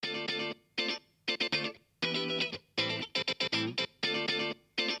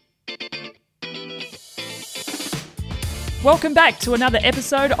Welcome back to another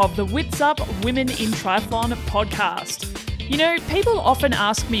episode of the Wits Up Women in Triathlon podcast. You know, people often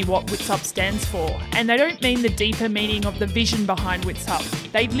ask me what Wits Up stands for, and they don't mean the deeper meaning of the vision behind Wits Up.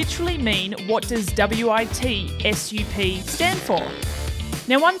 They literally mean, what does WITSUP stand for?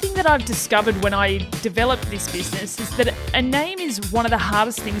 Now, one thing that I've discovered when I developed this business is that a name is one of the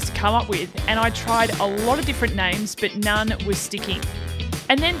hardest things to come up with, and I tried a lot of different names, but none was sticking.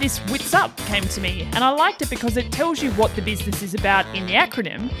 And then this Wits Up came to me, and I liked it because it tells you what the business is about in the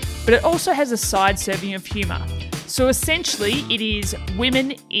acronym, but it also has a side serving of humour. So essentially, it is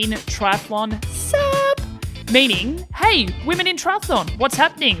Women in Triathlon Sup, meaning, hey, women in triathlon, what's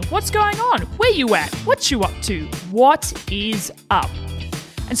happening? What's going on? Where you at? What you up to? What is up?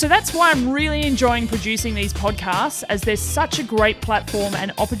 And so that's why I'm really enjoying producing these podcasts, as there's such a great platform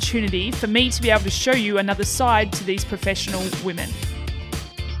and opportunity for me to be able to show you another side to these professional women.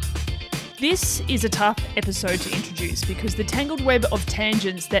 This is a tough episode to introduce because the tangled web of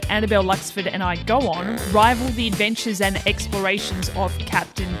tangents that Annabelle Luxford and I go on rival the adventures and explorations of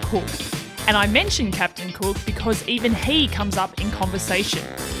Captain Cook. And I mention Captain Cook because even he comes up in conversation.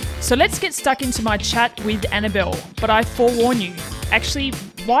 So let's get stuck into my chat with Annabelle, but I forewarn you. Actually,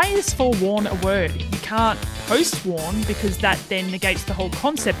 why is forewarn a word? You can't post-warn because that then negates the whole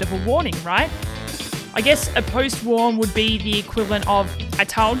concept of a warning, right? I guess a post-warn would be the equivalent of, I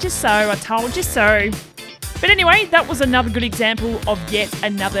told you so, I told you so. But anyway, that was another good example of yet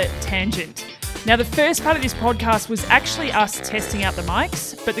another tangent. Now, the first part of this podcast was actually us testing out the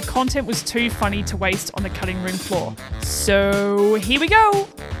mics, but the content was too funny to waste on the cutting room floor. So here we go.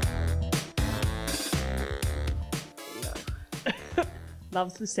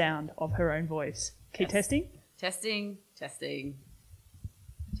 Loves the sound of her own voice. Keep testing. Testing.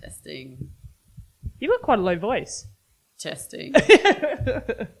 You've got quite a low voice. Testing.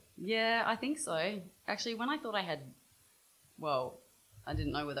 Yeah, I think so. Actually, when I thought I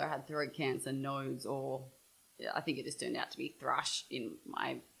didn't know whether I had throat cancer, nodes, or I think it just turned out to be thrush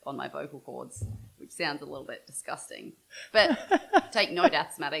on my vocal cords, which sounds a little bit disgusting. But take note,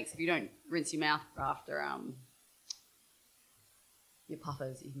 asthmatics, if you don't rinse your mouth after your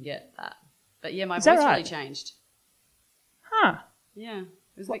puffers, you can get that. But yeah, my voice really changed. Huh. Yeah.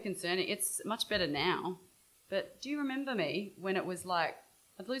 It was a bit concerning. It's much better now. But do you remember me when it was like,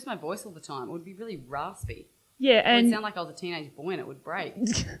 I'd lose my voice all the time. It would be really raspy. Yeah, and it would sound like I was a teenage boy and it would break.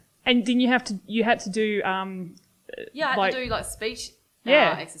 And then you had to do I had to do like speech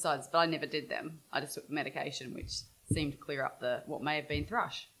exercises, but I never did them. I just took the medication, which seemed to clear up what may have been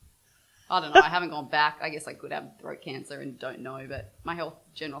thrush. I don't know. I haven't gone back. I guess I could have throat cancer and don't know, but my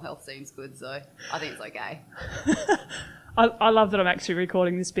general health seems good, so I think it's okay. I love that I'm actually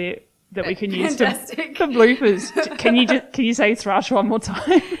recording this bit that we can use for bloopers. Can you say thrush one more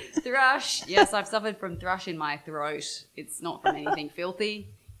time? Thrush. Yes, I've suffered from thrush in my throat. It's not from anything filthy.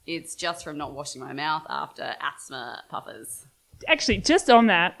 It's just from not washing my mouth after asthma puffers. Actually, just on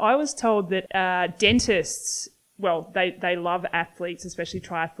that, I was told that dentists, well, they love athletes, especially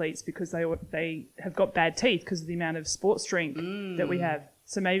triathletes, because they have got bad teeth because of the amount of sports drink that we have.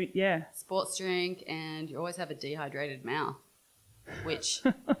 So maybe, yeah. Sports drink, and you always have a dehydrated mouth, which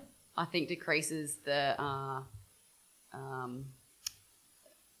I think decreases the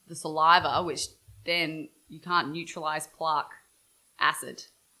saliva, which then you can't neutralise plaque acid.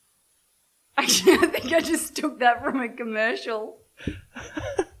 Actually, I think I just took that from a commercial.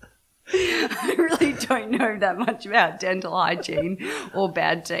 I really don't know that much about dental hygiene or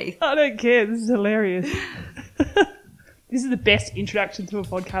bad teeth. I don't care. This is hilarious. This is the best introduction to a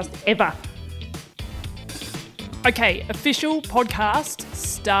podcast ever. Okay, official podcast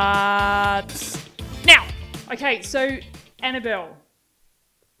starts now. Okay, so Annabelle,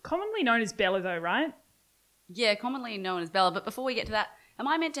 commonly known as Bella though, right? Yeah, commonly known as Bella. But before we get to that, am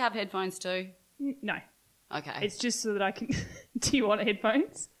I meant to have headphones too? No. Okay. It's just so that I can... Do you want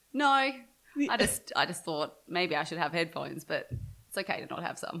headphones? No. I just thought maybe I should have headphones, but it's okay to not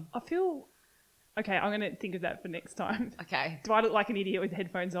have some. I feel... Okay, I'm going to think of that for next time. Okay. Do I look like an idiot with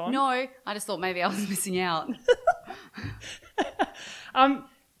headphones on? No, I just thought maybe I was missing out.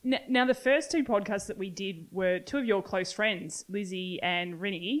 Now, the first two podcasts that we did were two of your close friends, Lizzie and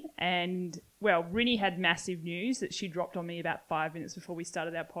Rinny. And, well, Rinny had massive news that she dropped on me about 5 minutes before we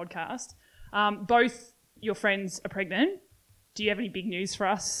started our podcast. Both your friends are pregnant. Do you have any big news for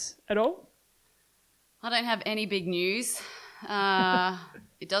us at all? I don't have any big news.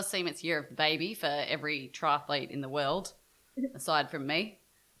 It does seem it's year of the baby for every triathlete in the world, aside from me,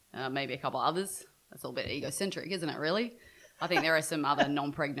 maybe a couple others. That's a little bit egocentric, isn't it, really? I think there are some other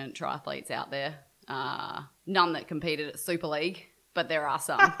non-pregnant triathletes out there. None that competed at Super League, but there are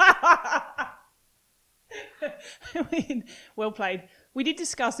some. Well played. We did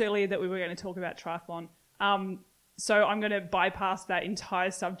discuss earlier that we were going to talk about triathlon. So I'm going to bypass that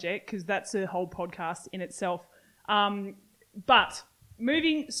entire subject because that's a whole podcast in itself. But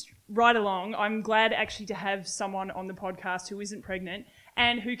moving right along, I'm glad actually to have someone on the podcast who isn't pregnant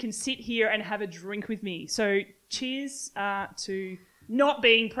and who can sit here and have a drink with me. So cheers to not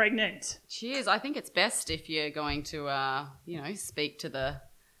being pregnant. Cheers. I think it's best if you're going to, speak to the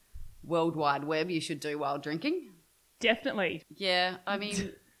World Wide Web, you should do while drinking. Definitely. Yeah, I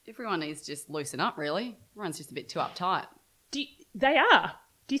mean, everyone needs to just loosen up, really. Everyone's just a bit too uptight. They are.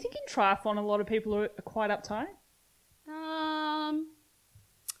 Do you think in triathlon a lot of people are quite uptight? No,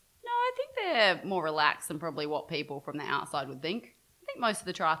 I think they're more relaxed than probably what people from the outside would think. I think most of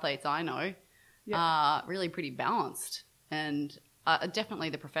the triathletes I know are really pretty balanced and definitely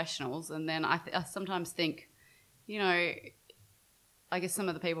the professionals. And then I sometimes think, I guess some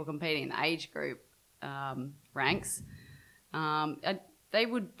of the people competing in the age group ranks, they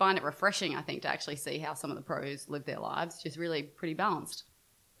would find it refreshing, I think, to actually see how some of the pros live their lives, just really pretty balanced.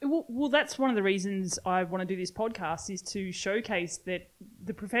 Well, that's one of the reasons I want to do this podcast is to showcase that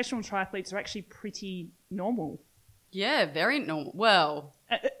the professional triathletes are actually pretty normal. Yeah, very normal. Well,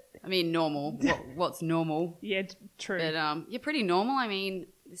 I mean, normal. What's normal? Yeah, true. But you're pretty normal. I mean,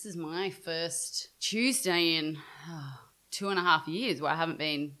 this is my first Tuesday in 2.5 years where I haven't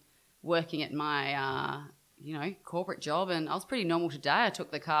been working at my, corporate job. And I was pretty normal today. I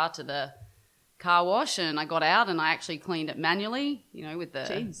took the car to the car wash and I got out and I actually cleaned it manually, with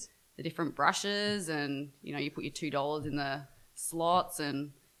the different brushes and, you put your $2 in the slots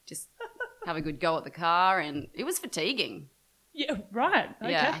and just have a good go at the car. And it was fatiguing. Yeah, right.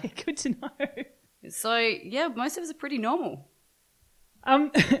 Okay, yeah. Good to know. So, yeah, most of us are pretty normal.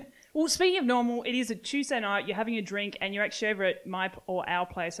 Well, speaking of normal, it is a Tuesday night, you're having a drink and you're actually over at our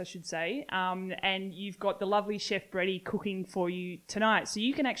place, I should say, and you've got the lovely Chef Bretty cooking for you tonight, so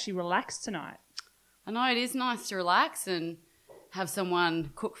you can actually relax tonight. I know, it is nice to relax and have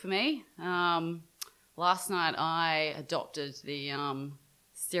someone cook for me. Last night I adopted the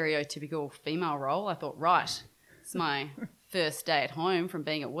stereotypical female role. I thought, right, it's my first day at home from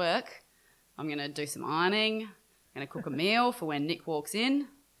being at work. I'm going to do some ironing. I'm going to cook a meal for when Nick walks in.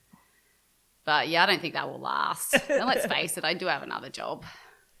 But, yeah, I don't think that will last. And let's face it, I do have another job.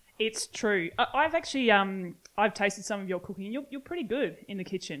 It's true. I've actually I've tasted some of your cooking and you're pretty good in the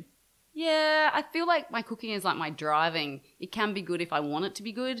kitchen. Yeah, I feel like my cooking is like my driving. It can be good if I want it to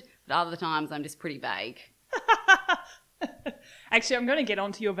be good, but other times I'm just pretty vague. Actually, I'm going to get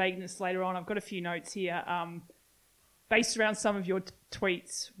onto your vagueness later on. I've got a few notes here based around some of your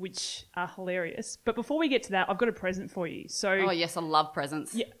tweets, which are hilarious. But before we get to that, I've got a present for you. So, oh, yes, I love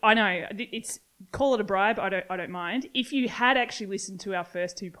presents. Yeah, I know. Call it a bribe. I don't mind. If you had actually listened to our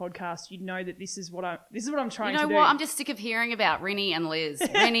first two podcasts, you'd know that this is what I'm trying to do. You know what? I'm just sick of hearing about Rinny and Liz.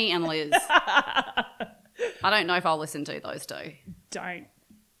 Rinny and Liz. I don't know if I'll listen to those two. Don't.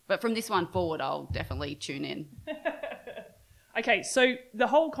 But from this one forward, I'll definitely tune in. Okay, so the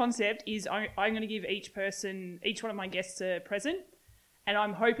whole concept is I'm going to give each one of my guests a present, and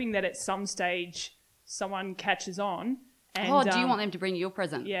I'm hoping that at some stage someone catches on. And, do you want them to bring you your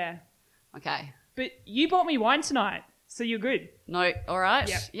present? Yeah. Okay. But you bought me wine tonight, so you're good. No, all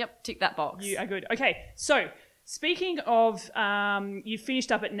right. Yep, tick that box. You are good. Okay, so speaking of, you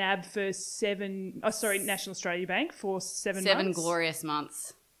finished up at NAB for National Australia Bank for 7 months. 7 glorious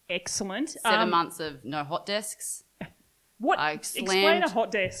months. Excellent. 7 months of no hot desks. What? Explain a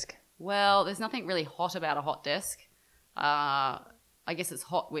hot desk. Well, there's nothing really hot about a hot desk. I guess it's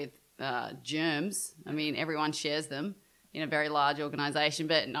hot with germs. I mean, everyone shares them in a very large organisation,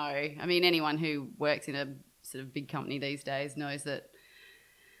 but no. I mean, anyone who works in a sort of big company these days knows that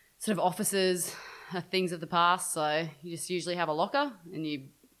sort of offices are things of the past, so you just usually have a locker and you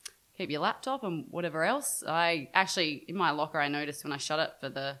keep your laptop and whatever else. In my locker, I noticed when I shut it for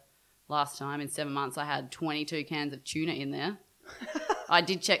the last time in 7 months, I had 22 cans of tuna in there. I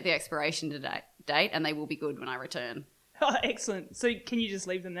did check the expiration date and they will be good when I return. Oh, excellent. So can you just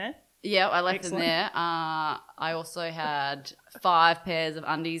leave them there? Yeah, I left them there. I also had 5 pairs of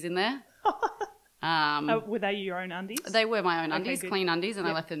undies in there. Were they your own undies? They were my own undies, good. clean undies, and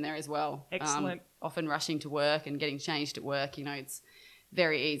I left them there as well. Excellent. Often rushing to work and getting changed at work, it's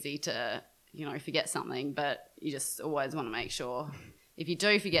very easy to, forget something, but you just always want to make sure. If you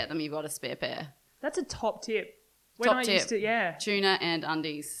do forget them, you've got a spare pair. That's a top tip. Yeah. Tuna and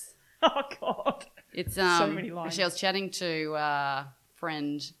undies. Oh, God. It's so many lines. Actually, I was chatting to a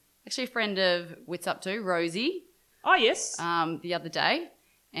friend of Wits Up To, Rosie. Oh, yes. The other day,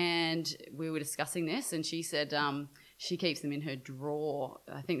 and we were discussing this, and she said she keeps them in her drawer.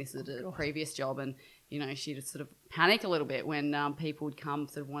 I think this is a previous job, and she'd sort of panic a little bit when people would come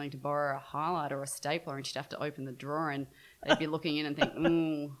sort of wanting to borrow a highlighter or a stapler, and she'd have to open the drawer and they'd be looking in and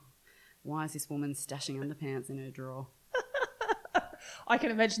think, why is this woman stashing underpants in her drawer? I can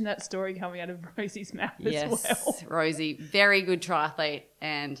imagine that story coming out of Rosie's mouth as well. Yes, Rosie, very good triathlete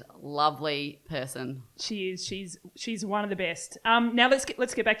and lovely person. She is. She's one of the best. Now let's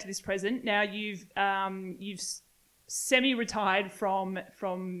get back to this present. Now you've semi-retired from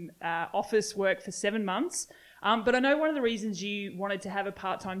office work for 7 months. But I know one of the reasons you wanted to have a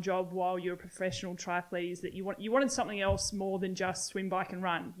part-time job while you're a professional triathlete is that you wanted something else more than just swim, bike and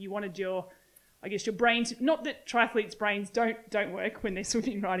run. You wanted your brains, not that triathletes' brains don't work when they're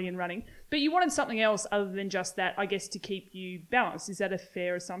swimming, riding and running, but you wanted something else other than just that, I guess, to keep you balanced. Is that a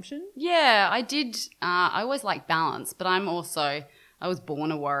fair assumption? Yeah, I did. I always like balance, but I was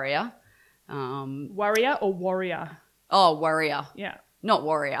born a warrior. Warrior or warrior? Oh, warrior. Yeah. Not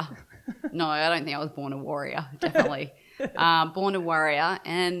warrior. No, I don't think I was born a warrior, definitely. Born a warrior,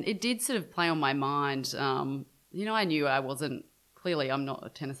 and it did sort of play on my mind. I knew I'm not a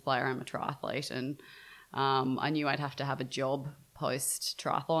tennis player, I'm a triathlete, and I knew I'd have to have a job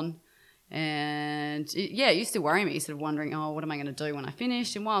post-triathlon. And it used to worry me, sort of wondering, what am I going to do when I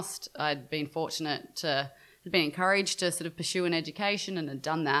finish? And whilst I'd been encouraged to sort of pursue an education and had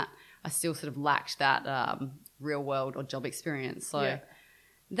done that, I still sort of lacked that real world or job experience. So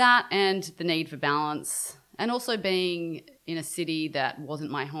that and the need for balance, and also being in a city that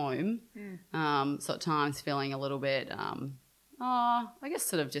wasn't my home, so at times feeling a little bit, I guess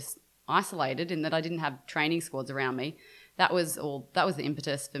sort of just isolated in that I didn't have training squads around me. That was the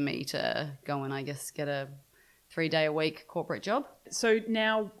impetus for me to go and, I guess, get a 3-day-a-week corporate job. So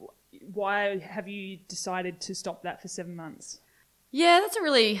now, why have you decided to stop that for 7 months? Yeah, that's a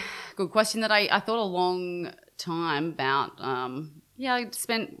really good question that I thought a long time about. I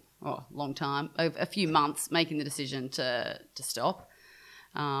spent a long time, a few months making the decision to stop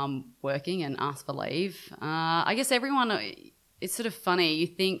working and ask for leave. I guess everyone, it's sort of funny. You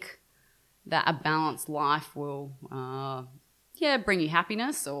think that a balanced life will, bring you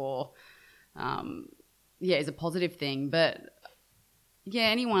happiness or, is a positive thing. But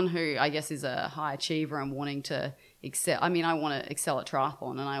anyone who I guess is a high achiever and wanting to excel. I mean, I want to excel at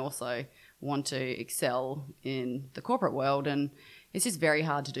triathlon, and I also want to excel in the corporate world, and it's just very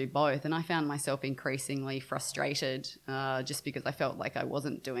hard to do both. And I found myself increasingly frustrated just because I felt like I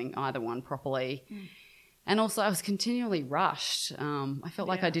wasn't doing either one properly. And also I was continually rushed. I felt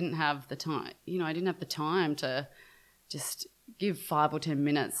like I didn't have the time. I didn't have the time to just give 5 or 10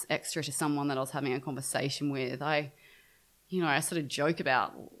 minutes extra to someone that I was having a conversation with. I sort of joke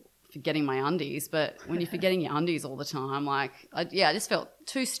about forgetting my undies, but when you're forgetting your undies all the time, I just felt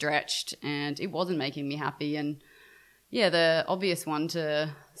too stretched and it wasn't making me happy. And the obvious one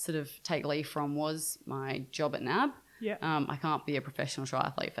to sort of take leave from was my job at NAB. Yeah. I can't be a professional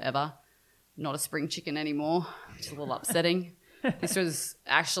triathlete forever. Not a spring chicken anymore, which is a little upsetting. This was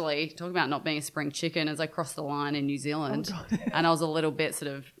actually, talking about not being a spring chicken, as I crossed the line in New Zealand. And I was a little bit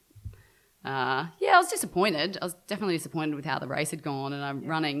sort of, I was disappointed. I was definitely disappointed with how the race had gone, and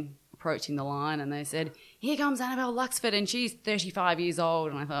I'm approaching the line, and they said, "Here comes Annabelle Luxford, and she's 35 years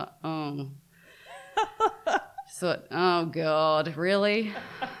old." And I thought, oh God, really?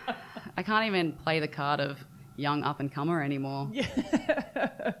 I can't even play the card of young up-and-comer anymore.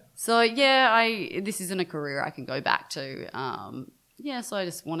 Yeah. So, this isn't a career I can go back to. So I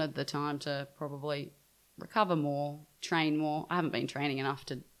just wanted the time to probably recover more, train more. I haven't been training enough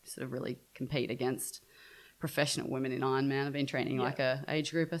to sort of really compete against professional women in Ironman. I've been training like a age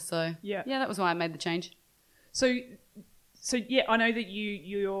grouper. So, that was why I made the change. So I know that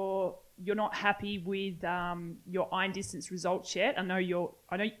you're not happy with your iron distance results yet. I know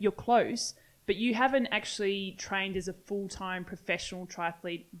you're close, but you haven't actually trained as a full-time professional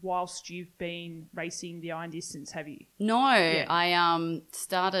triathlete whilst you've been racing the iron distance, have you? No, yeah. I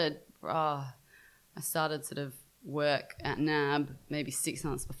started sort of work at NAB maybe 6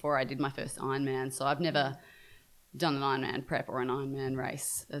 months before I did my first Ironman. So I've never done an Ironman prep or an Ironman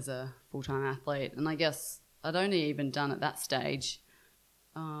race as a full-time athlete. And I guess I'd only even done at that stage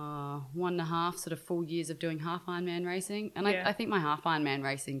 1.5 sort of full years of doing half Ironman racing. And I think my half Ironman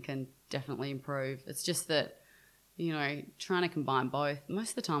racing can definitely improve. It's just that, trying to combine both, most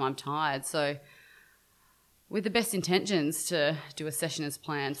of the time I'm tired. So with the best intentions to do a session as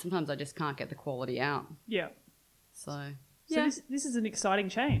planned, sometimes I just can't get the quality out. Yeah. So this is an exciting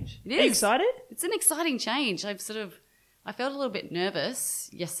change. It is. Are you excited? It's an exciting change. I felt a little bit nervous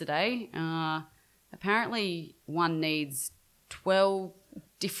yesterday. Apparently one needs 12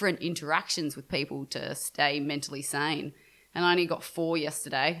 different interactions with people to stay mentally sane. And I only got 4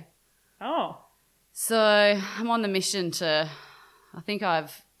 yesterday. Oh. So I'm on the mission to, I think I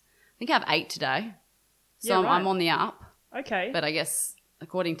have 8 today. So Yeah, right. I'm on the up. Okay. But I guess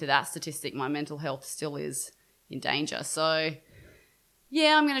according to that statistic, my mental health still is in danger. So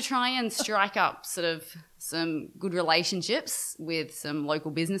yeah, I'm going to try and strike up sort of some good relationships with some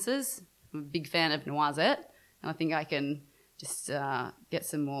local businesses. I'm a big fan of Noisette, and I think I can just get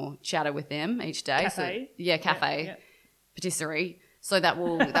some more chatter with them each day. Cafe. So, yeah, cafe, Yeah. patisserie. So that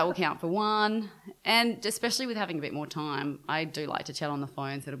will count for one. And especially with having a bit more time, I do like to chat on the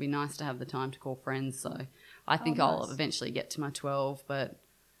phone, so it'll be nice to have the time to call friends. So I think I'll nice. eventually get to my 12, but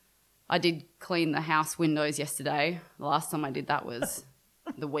I did clean the house windows yesterday. The last time I did that was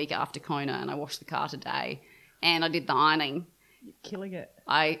the week after Kona, and I washed the car today. And I did the ironing. You're killing it.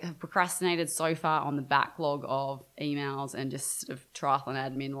 I have procrastinated so far on the backlog of emails and just sort of triathlon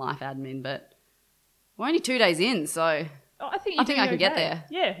admin, life admin, but we're only 2 days in, so Oh, I think I can get there.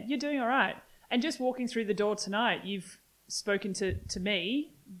 Yeah, you're doing all right. And just walking through the door tonight, you've spoken to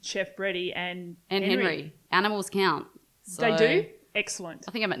me, Chef Brady, and Henry. Animals count. So They do? Excellent.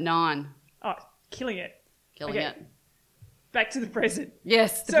 I think I'm at 9. Oh, killing it. Killing Okay. it. Back to the present.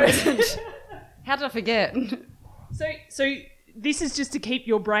 Yes, the So- present. How did I forget? So this is just to keep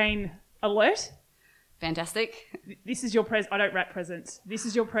your brain alert. Fantastic. This is your present. I don't wrap presents. This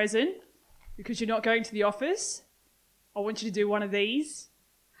is your present because you're not going to the office. I want you to do one of these.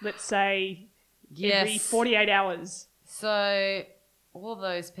 Let's say every Yes. 48 hours. So all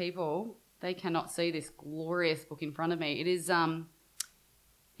those people, they cannot see this glorious book in front of me. It is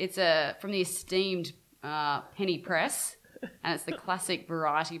it's from the esteemed Penny Press, and it's the classic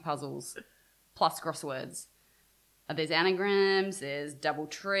variety puzzles plus crosswords. There's anagrams, there's double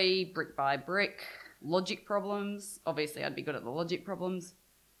tree, brick by brick, logic problems. Obviously, I'd be good at the logic problems.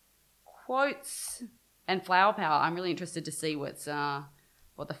 Quotes and flower power. I'm really interested to see what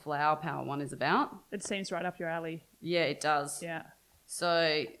the flower power one is about. It seems right up your alley. Yeah, it does. Yeah.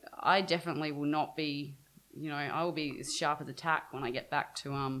 So I definitely will not be, I will be as sharp as a tack when I get back to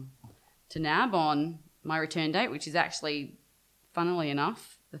NAB on my return date, which is actually, funnily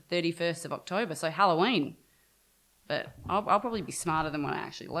enough, the 31st of October, so Halloween. But I'll probably be smarter than when I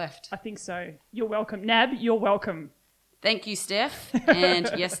actually left. I think so. You're welcome. Nab, you're welcome. Thank you, Steph.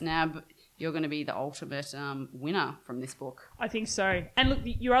 And yes, Nab, you're going to be the ultimate winner from this book. I think so. And look,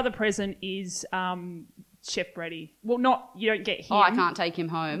 your other present is Chef Brady. Well, you don't get him. Oh, I can't take him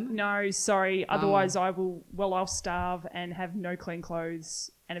home. No, sorry. Otherwise, I'll starve and have no clean clothes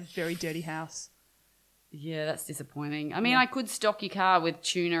and a very dirty house. Yeah, that's disappointing. I mean, I could stock your car with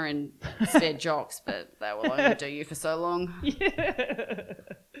tuna and spare jocks, but that will only do you for so long. Yeah.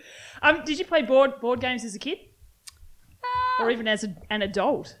 Did you play board games as a kid? Or even as an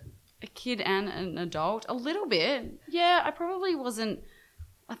adult? A kid and an adult? A little bit. Yeah, I probably wasn't...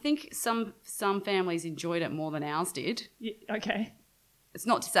 I think some families enjoyed it more than ours did. Yeah, okay. It's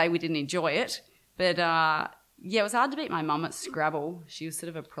not to say we didn't enjoy it, but yeah, it was hard to beat my mum at Scrabble. She was sort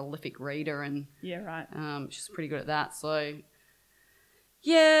of a prolific reader and Yeah, right. she was pretty good at that. So,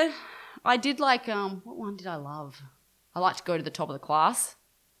 yeah, I did like... what one did I love? I liked to go to the top of the class.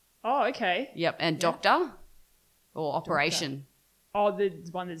 Oh, okay. Yep, and Doctor or Operation. Oh, the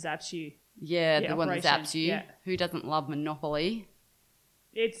one that zaps you. Yeah, Yeah, the one that Operation, zaps you. yeah. Who doesn't love Monopoly?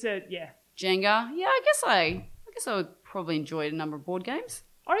 It's Jenga. Yeah, I guess I would probably enjoy a number of board games.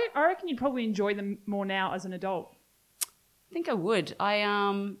 I reckon you'd probably enjoy them more now as an adult. I think I would.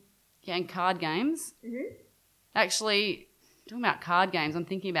 And card games. Mm-hmm. Actually, talking about card games, I'm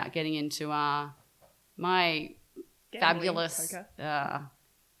thinking about getting into my Gambling, fabulous poker.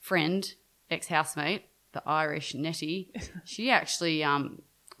 friend, ex-housemate, the Irish Nettie. She actually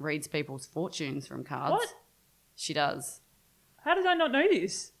reads people's fortunes from cards. What? She does. How did I not know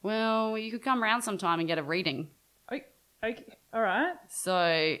this? Well, you could come around sometime and get a reading. Okay. All right.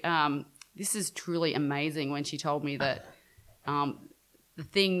 So this is truly amazing when she told me that the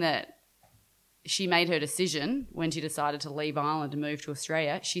thing that she made her decision when she decided to leave Ireland and move to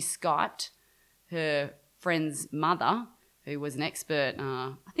Australia, she Skyped her friend's mother, who was an expert,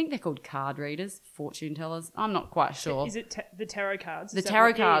 I think they're called card readers, fortune tellers. I'm not quite sure. Is it the tarot cards? The Is that tarot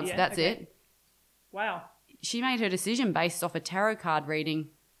what- yeah, cards, yeah, that's okay. it. Wow. She made her decision based off a tarot card reading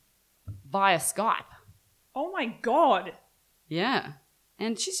via Skype. Oh my God. Yeah.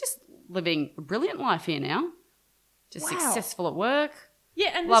 And she's just living a brilliant life here now. Just Wow. successful at work.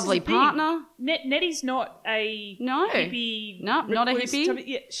 Yeah, and this Lovely is the thing. partner. Nettie's not a No. hippie. No, not a recluse hippie. type of-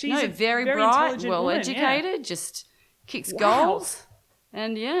 yeah, she's No, a very bright, intelligent well woman, educated, just kicks Wow. goals.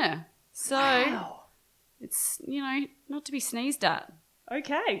 And yeah. So Yeah. Wow. it's, not to be sneezed at.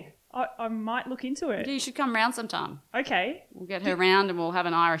 Okay. I might look into it. You should come round sometime. Okay. We'll get her round and we'll have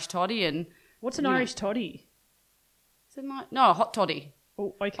an Irish toddy and What's an Irish toddy? No, a hot toddy.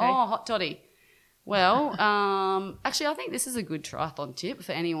 Oh, okay. Oh, hot toddy. Well, actually, I think this is a good triathlon tip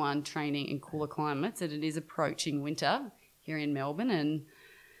for anyone training in cooler climates, and it is approaching winter here in Melbourne and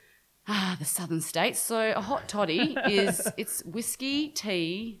the southern states. So a hot toddy it's whiskey,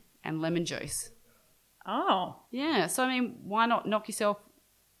 tea, and lemon juice. Oh. Yeah. So, I mean, why not knock yourself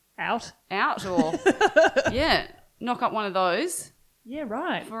Out or, knock up one of those Yeah,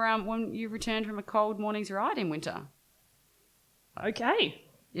 right. for when you return from a cold morning's ride in winter. Okay.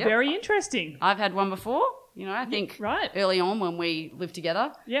 Yep. Very interesting. I've had one before. I think right. early on when we lived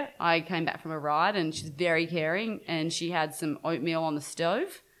together, Yeah. I came back from a ride and she's very caring and she had some oatmeal on the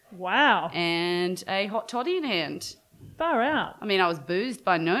stove Wow. and a hot toddy in hand. Far out. I mean, I was boozed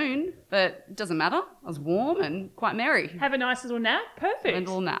by noon, but it doesn't matter. I was warm and quite merry. Have a nice little nap. Perfect. A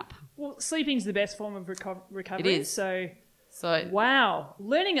little nap. Well, sleeping's the best form of recovery. It is. So, wow.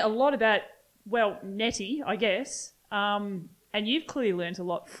 Learning a lot about, Nettie, I guess. And you've clearly learned a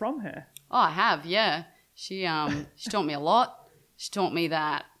lot from her. Oh, I have, yeah. She taught me a lot. She taught me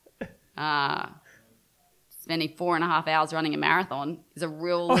that spending 4.5 hours running a marathon is a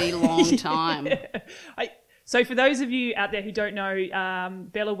really long time. So for those of you out there who don't know,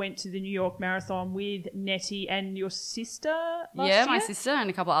 Bella went to the New York Marathon with Nettie and your sister last year? My sister and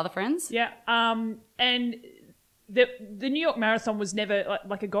a couple of other friends. Yeah. And the New York Marathon was never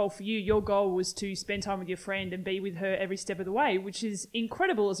like a goal for you. Your goal was to spend time with your friend and be with her every step of the way, which is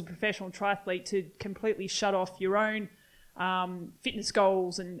incredible as a professional triathlete to completely shut off your own fitness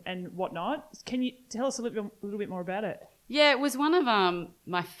goals and whatnot. Can you tell us a little bit more about it? Yeah, it was one of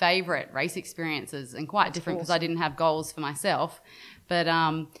my favourite race experiences and quite different because I didn't have goals for myself. But,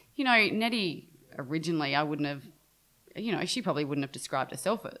 Nettie originally I wouldn't have, she probably wouldn't have described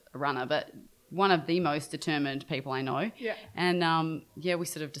herself as a runner, but one of the most determined people I know. Yeah. And, we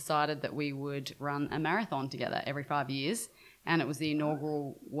sort of decided that we would run a marathon together every 5 years. And it was the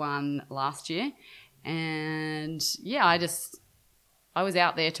inaugural one last year. And, I was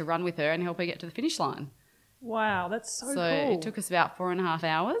out there to run with her and help her get to the finish line. Wow, that's so cool. So it took us about 4.5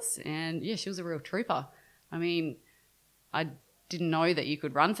 hours and, she was a real trooper. I mean, I didn't know that you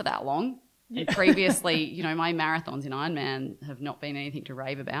could run for that long. And previously, my marathons in Ironman have not been anything to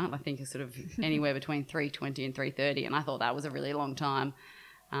rave about. I think it's sort of anywhere between 3:20 and 3:30, and I thought that was a really long time.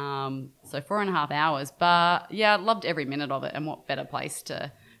 So 4.5 hours. But, I loved every minute of it, and what better place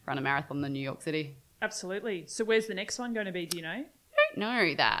to run a marathon than New York City. Absolutely. So where's the next one going to be, do you know? I don't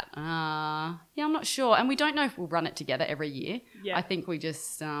know that. I'm not sure. And we don't know if we'll run it together every year. Yeah. I think we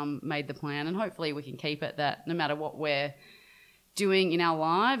just made the plan, and hopefully we can keep it that no matter what we're doing in our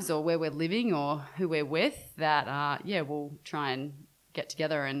lives or where we're living or who we're with, that, we'll try and get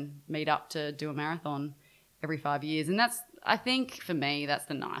together and meet up to do a marathon every 5 years. And that's, I think, for me, that's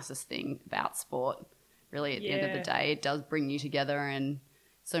the nicest thing about sport. Really, at the end of the day, it does bring you together and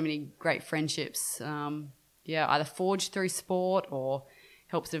so many great friendships, either forged through sport or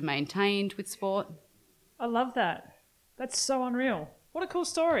helps to have maintained with sport. I love that. That's so unreal. What a cool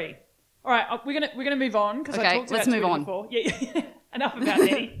story. All right, we're gonna move on because I talked about Twitter before. Yeah. Enough about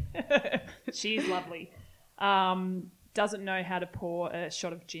Nettie. She's lovely. Doesn't know how to pour a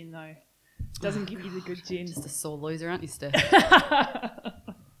shot of gin though. Doesn't give you the good gin. Just a sore loser, aren't you, Steph?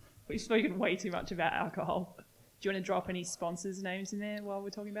 We've spoken way too much about alcohol. Do you want to drop any sponsors' names in there while we're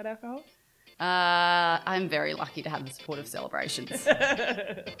talking about alcohol? I'm very lucky to have the support of Celebrations.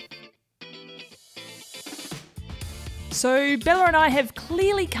 So Bella and I have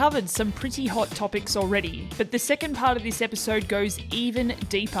clearly covered some pretty hot topics already, but the second part of this episode goes even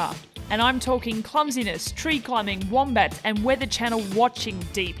deeper. And I'm talking clumsiness, tree climbing, wombats, and Weather Channel watching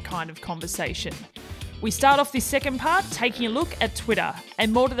deep kind of conversation. We start off this second part taking a look at Twitter,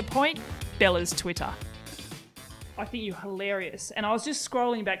 and more to the point, Bella's Twitter. I think you're hilarious. And I was just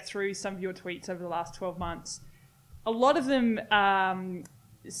scrolling back through some of your tweets over the last 12 months. A lot of them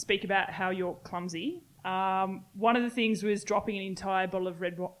speak about how you're clumsy. One of the things was dropping an entire bottle of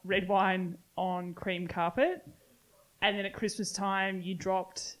red wine on cream carpet. And then at Christmas time, you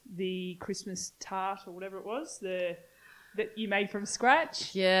dropped the Christmas tart or whatever it was that you made from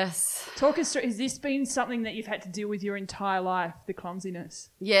scratch. Yes. Talk us through, has this been something that you've had to deal with your entire life, the clumsiness?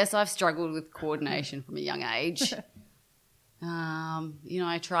 Yes, I've struggled with coordination from a young age.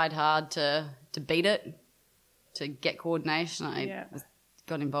 I tried hard to beat it, to get coordination. I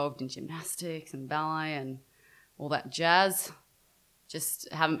got involved in gymnastics and ballet and all that jazz.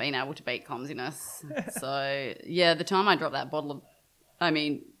 Just haven't been able to beat clumsiness. So, the time I dropped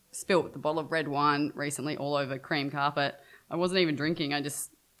that spilt the bottle of red wine recently all over cream carpet. I wasn't even drinking. I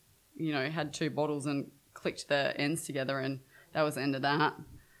just, had 2 bottles and clicked the ends together and that was the end of that.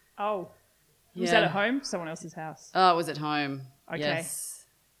 Oh. Was that at home? Someone else's house? Oh, it was at home. Okay. Yes.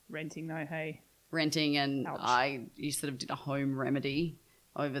 Renting though, hey. Renting, and Ouch. you sort of did a home remedy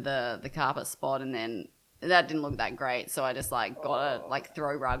over the carpet spot, and then that didn't look that great, so I just got a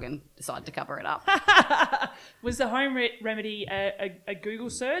throw rug and decided to cover it up. Was the home remedy a Google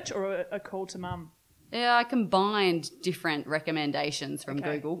search or a call to mum? Yeah, I combined different recommendations from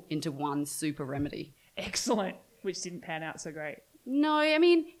Okay. Google into one super remedy. Excellent. Which didn't pan out so great. No, I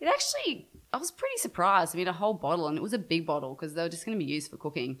mean, I was pretty surprised. I mean, a whole bottle, and it was a big bottle because they were just going to be used for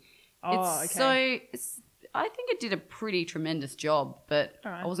cooking. Oh, okay. I think it did a pretty tremendous job, but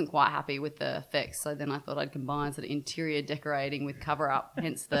All right. I wasn't quite happy with the effects. So then I thought I'd combine sort of interior decorating with cover up,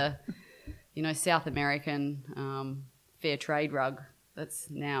 hence the, South American fair trade rug that's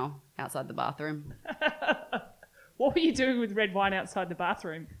now outside the bathroom. What were you doing with red wine outside the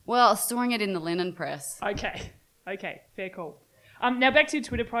bathroom? Well, storing it in the linen press. Okay, fair call. Now back to your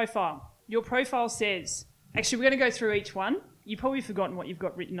Twitter profile. Your profile says, actually, we're going to go through each one. You've probably forgotten what you've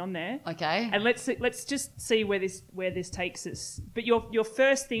got written on there. Okay. And let's just see where this takes us. But your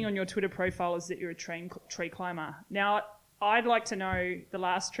first thing on your Twitter profile is that you're a tree climber. Now, I'd like to know the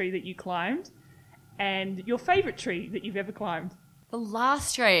last tree that you climbed and your favourite tree that you've ever climbed. The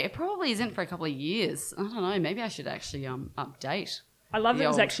last tree, it probably isn't for a couple of years. I don't know. Maybe I should actually update I love that it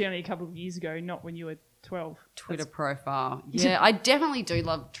was old actually only a couple of years ago, not when you were 12. Twitter profile. Yeah, I definitely do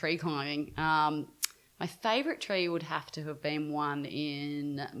love tree climbing. My favourite tree would have to have been one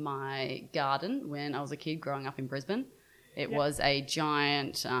in my garden when I was a kid growing up in Brisbane. It was a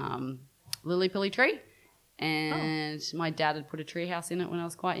giant lily-pilly tree, and my dad had put a tree house in it when I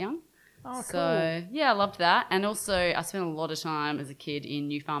was quite young. Oh, So, yeah, I loved that. And also, I spent a lot of time as a kid in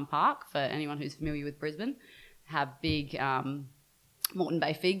New Farm Park, for anyone who's familiar with Brisbane. Have big Moreton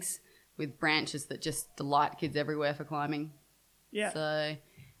Bay figs with branches that just delight kids everywhere for climbing. Yeah. So,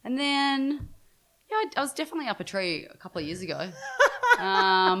 and then, yeah, I was definitely up a tree a couple of years ago.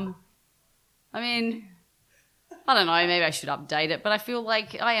 I mean, I don't know, maybe I should update it, but I feel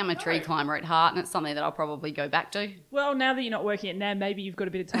like I am a tree climber at heart, and it's something that I'll probably go back to. Well, now that you're not working at NAB, maybe you've got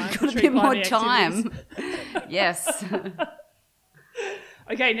a bit of time. Got for a tree bit more climbing time. activities. Yes.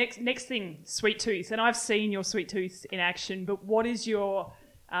 Okay, next thing, sweet tooth. And I've seen your sweet tooth in action, but what is your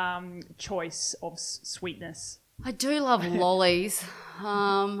choice of sweetness? I do love lollies.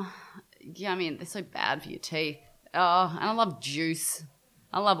 Yeah, I mean, they're so bad for your teeth. Oh, and I love juice.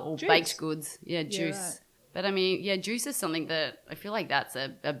 I love all Juice? baked goods. Yeah, juice. right. But I mean, yeah, juice is something that I feel like that's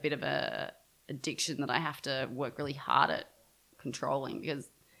a bit of a addiction that I have to work really hard at controlling, because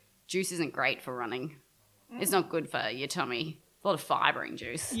juice isn't great for running. It's not good for your tummy. It's a lot of fibre in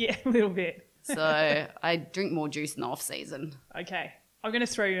juice. Yeah, a little bit. So I drink more juice in the off season. Okay, I'm going to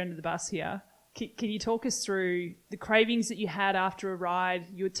throw you under the bus here. Can you talk us through the cravings that you had after a ride?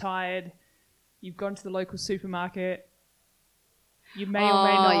 You were tired. You've gone to the local supermarket. You may or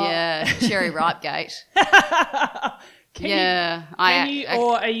may not. Oh, yeah. Cherry Ripe Gate. Can you, I-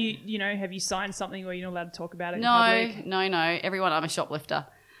 or are you, have you signed something where you're not allowed to talk about it in public? No. Everyone, I'm a shoplifter.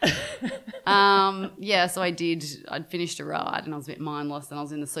 Yeah, so I did. I'd finished a ride and I was a bit mindless, and I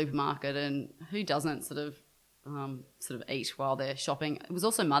was in the supermarket, and who doesn't sort of eat while they're shopping? It was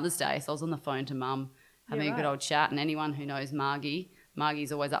also Mother's Day, so I was on the phone to Mum having a good old chat, and anyone who knows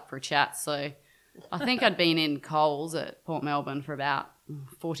Margie's always up for a chat, so I think I'd been in Coles at Port Melbourne for about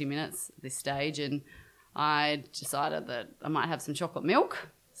 40 minutes at this stage, and I decided that I might have some chocolate milk.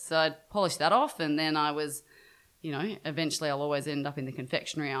 So I polished that off, and then I was, eventually I'll always end up in the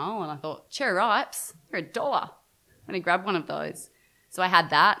confectionery aisle, and I thought, cherry ripes, they're $1. I'm going to grab one of those. So I had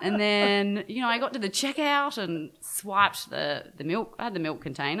that, and then, I got to the checkout and swiped the milk. I had the milk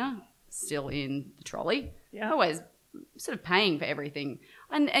container still in the trolley. Yeah. Always sort of paying for everything.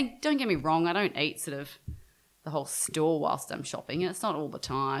 And don't get me wrong, I don't eat sort of the whole store whilst I'm shopping, and it's not all the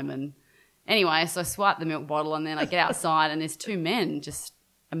time. And anyway, so I swipe the milk bottle, and then I get outside, and there's two men just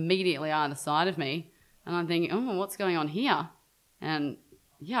immediately either side of me, and I'm thinking, oh, what's going on here? And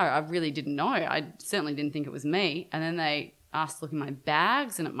yeah, I really didn't know. I certainly didn't think it was me. And then they asked to look in my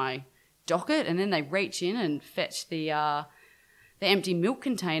bags and at my docket, and then they reach in and fetch the empty milk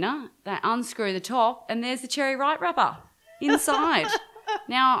container. They unscrew the top, and there's the cherry ripe wrapper inside.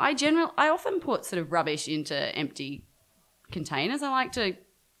 Now, I often put sort of rubbish into empty containers. I like to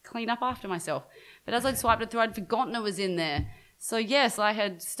clean up after myself. But as I'd swiped it through, I'd forgotten it was in there. So, yes, I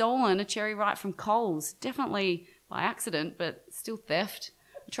had stolen a cherry ripe from Coles, definitely by accident, but still theft.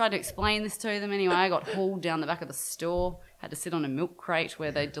 I tried to explain this to them anyway. I got hauled down the back of the store, had to sit on a milk crate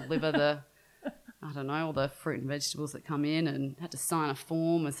where they deliver all the fruit and vegetables that come in, and had to sign a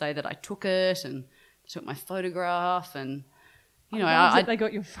form and say that I took it, and took my photograph, and You know, they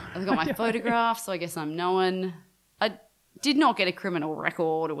got your I got my photograph, so I guess I'm known. I did not get a criminal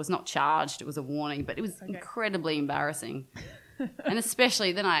record. It was not charged. It was a warning, but it was incredibly embarrassing. And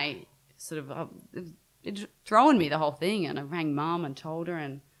especially then I sort of, it thrown me the whole thing, and I rang Mum and told her,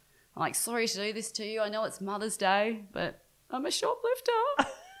 and I'm like, sorry to do this to you. I know it's Mother's Day, but I'm a shoplifter.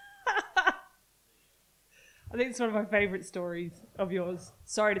 I think it's one of my favourite stories of yours.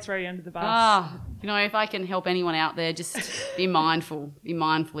 Sorry to throw you under the bus. You know, if I can help anyone out there, just be mindful. Be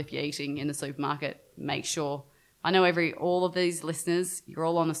mindful if you're eating in the supermarket. Make sure. I know all of these listeners, you're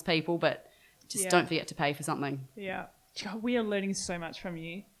all honest people, but just don't forget to pay for something. Yeah. God, we are learning so much from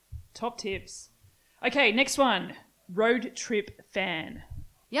you. Top tips. Okay, next one. Road trip fan.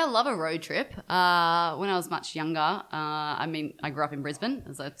 Yeah, I love a road trip. When I was much younger, I grew up in Brisbane,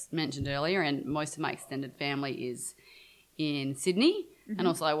 as I mentioned earlier, and most of my extended family is in Sydney. Mm-hmm. And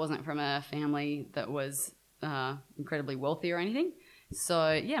also I wasn't from a family that was incredibly wealthy or anything.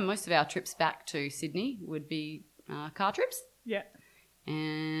 So, yeah, most of our trips back to Sydney would be car trips. Yeah.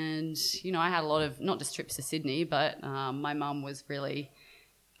 And, you know, I had a lot of, not just trips to Sydney, but my mum was really...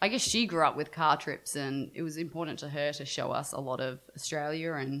 I guess she grew up with car trips, and it was important to her to show us a lot of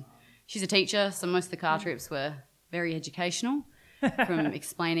Australia, and she's a teacher, so most of the car trips were very educational, from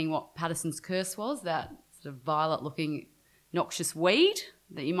explaining what Patterson's curse was, that sort of violet-looking noxious weed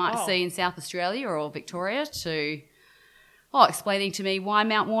that you might see in South Australia or Victoria, to explaining to me why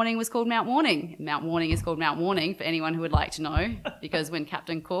Mount Warning was called Mount Warning. Mount Warning is called Mount Warning, for anyone who would like to know, because when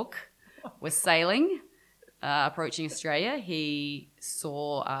Captain Cook was sailing... approaching Australia, he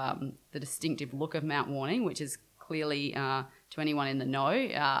saw the distinctive look of Mount Warning, which is clearly, to anyone in the know,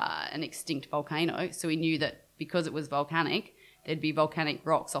 an extinct volcano. So he knew that because it was volcanic, there'd be volcanic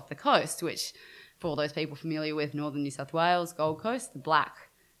rocks off the coast, which, for all those people familiar with northern New South Wales, Gold Coast, the black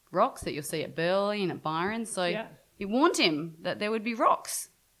rocks that you'll see at Burleigh and at Byron. So he warned him that there would be rocks.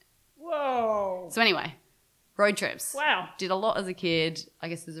 Whoa. So anyway... road trips. Wow. Did a lot as a kid. I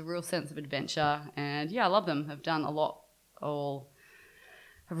guess there's a real sense of adventure. And, yeah, I love them. I've done a lot.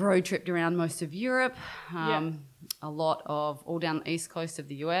 I've road tripped around most of Europe. A lot of all down the east coast of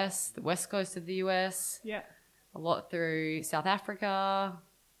the US, the west coast of the US. Yeah. A lot through South Africa.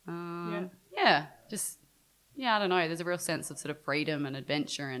 I don't know. There's a real sense of sort of freedom and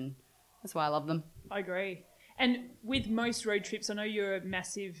adventure, and that's why I love them. I agree. And with most road trips, I know you're a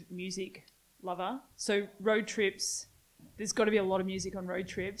massive music lover. So road trips, there's got to be a lot of music on road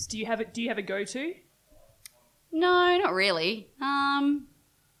trips. Do you have a go-to? No, not really. I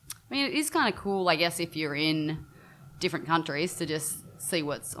mean, it is kind of cool, I guess, if you're in different countries to just see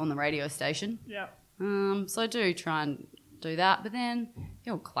what's on the radio station. Yeah. So I do try and do that. But then,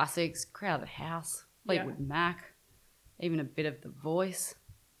 classics, Crowded House, Fleetwood Mac, even a bit of The Voice.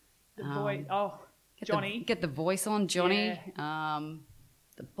 Johnny. Get The Voice on, Johnny. Yeah.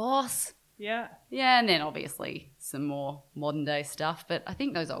 The Boss. Yeah. Yeah, and then obviously some more modern day stuff. But I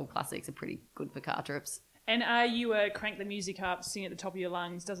think those old classics are pretty good for car trips. And are you a crank the music up, sing at the top of your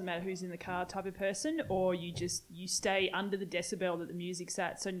lungs, doesn't matter who's in the car type of person, or you stay under the decibel that the music's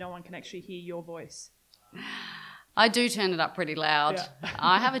at so no one can actually hear your voice? I do turn it up pretty loud. Yeah.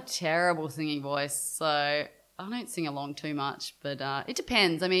 I have a terrible singing voice, so I don't sing along too much, but it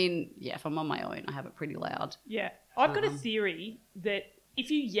depends. I mean, yeah, if I'm on my own, I have it pretty loud. Yeah. I've got a theory that if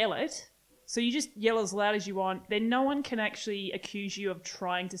you yell it, so you just yell as loud as you want, then no one can actually accuse you of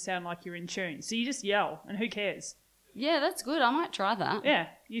trying to sound like you're in tune. So you just yell, and who cares? Yeah, that's good. I might try that. Yeah,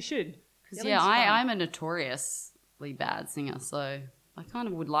 you should. Because, I'm a notoriously bad singer, so I kind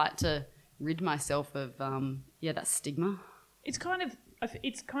of would like to rid myself of, that stigma. It's kind of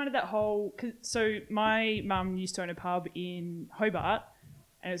that whole... So my mum used to own a pub in Hobart,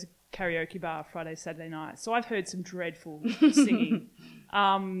 and it was a karaoke bar Friday, Saturday night. So I've heard some dreadful singing.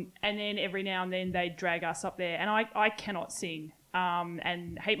 And then every now and then they'd drag us up there, and I cannot sing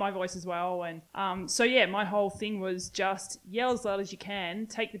and hate my voice as well. And my whole thing was just yell as loud as you can,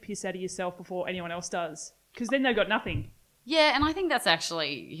 take the piss out of yourself before anyone else does, because then they've got nothing. Yeah, and I think that's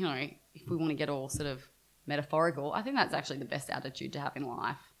actually, if we want to get all sort of metaphorical, I think that's actually the best attitude to have in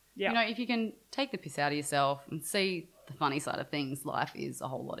life. Yeah. If you can take the piss out of yourself and see the funny side of things, life is a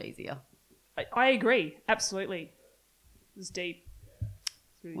whole lot easier. I agree, absolutely. It's deep.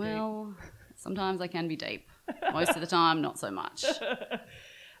 Really deep. Sometimes I can be deep. Most of the time, not so much.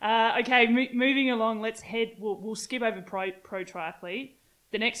 Okay, moving along, let's head... We'll skip over pro triathlete.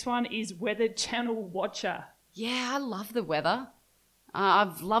 The next one is Weather Channel Watcher. Yeah, I love the weather.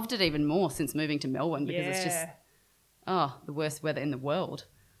 I've loved it even more since moving to Melbourne because it's just, the worst weather in the world.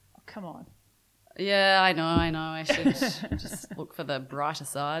 Oh, come on. Yeah, I know. I should just look for the brighter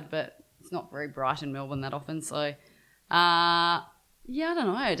side, but it's not very bright in Melbourne that often. So, Yeah, I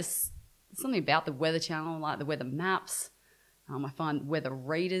don't know. Just something about the Weather Channel, like the weather maps. I find weather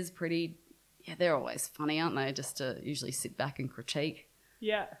readers pretty. Yeah, they're always funny, aren't they? Just to usually sit back and critique.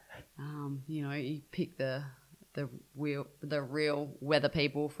 Yeah. You know, you pick the real weather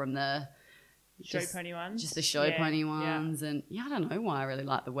people from the Show pony ones. Just the show pony ones, and I don't know why I really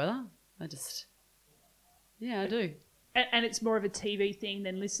like the weather. I do. And it's more of a TV thing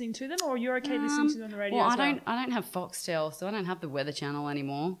than listening to them, or you're okay listening to them on the radio? Well, as well? I don't have Foxtel, so I don't have the Weather Channel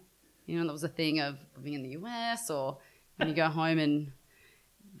anymore. You know, that was a thing of living in the US, or when you go home and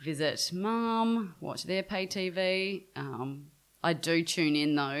visit mum, watch their pay TV. I do tune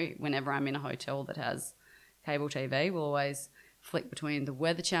in though whenever I'm in a hotel that has cable TV. We'll always flick between the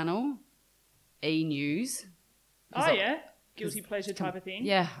Weather Channel, E News. Oh yeah, guilty pleasure type of thing.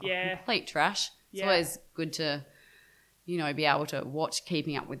 Yeah, yeah, complete trash. It's always good to, you know, be able to watch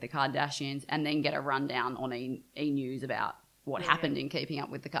Keeping Up with the Kardashians and then get a rundown on E News about what happened in Keeping Up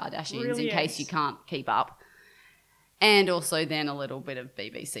with the Kardashians in case you can't keep up. And also then a little bit of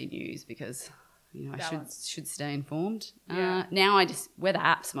BBC News because, you know, I should stay informed. Yeah. Now I just weather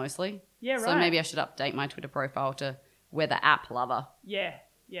apps mostly. Yeah, right. So maybe I should update my Twitter profile to weather app lover. Yeah,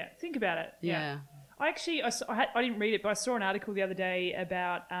 yeah. Think about it. Yeah. I didn't read it, but I saw an article the other day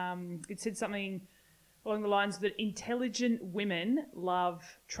about, it said something along the lines that intelligent women love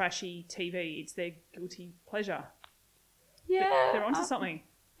trashy TV. It's their guilty pleasure. Yeah. They're onto something.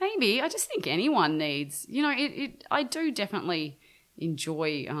 Maybe. I just think anyone needs, you know, I do definitely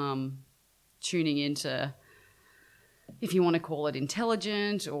enjoy tuning into, if you want to call it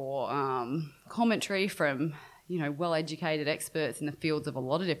intelligent or commentary from, you know, well-educated experts in the fields of a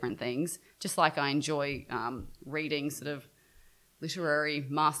lot of different things, just like I enjoy reading sort of literary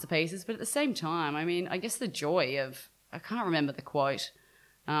masterpieces. But at the same time, I mean, I guess the joy of, I can't remember the quote,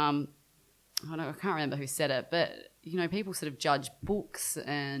 I can't remember who said it, but, you know, people sort of judge books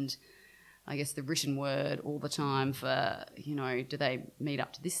and I guess the written word all the time for, you know, do they meet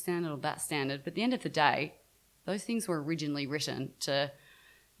up to this standard or that standard? But at the end of the day, those things were originally written to,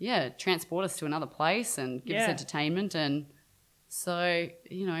 transport us to another place and give us entertainment. And so,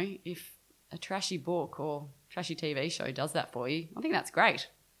 you know, if a trashy book or trashy TV show does that for you, I think that's great.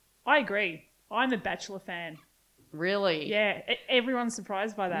 I agree. I'm a Bachelor fan. Really? Yeah. Everyone's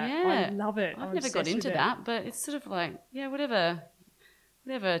surprised by that. Yeah. I love it. I've never got into that, but it's sort of like, whatever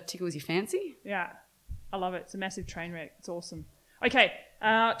tickles your fancy. Yeah. I love it. It's a massive train wreck. It's awesome. Okay.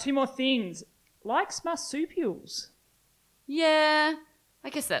 2 more things. Likes marsupials. Yeah. I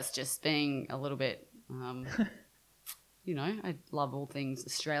guess that's just being a little bit, you know, I love all things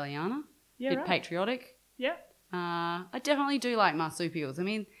Australiana. Yeah, bit patriotic. Yeah. I definitely do like marsupials. I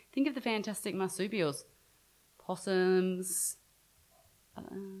mean, think of the fantastic marsupials. Possums.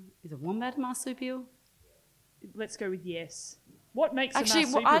 Is a wombat a marsupial? Let's go with yes. What makes a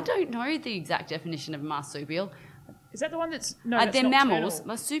marsupial? Well, I don't know the exact definition of marsupial. Is that the one that's... No, that's they're nocturnal. mammals.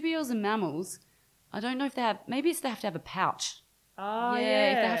 Marsupials are mammals. I don't know if they have... Maybe they have to have a pouch. Oh,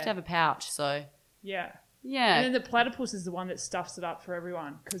 yeah. If they have to have a pouch, so... Yeah. Yeah. And then the platypus is the one that stuffs it up for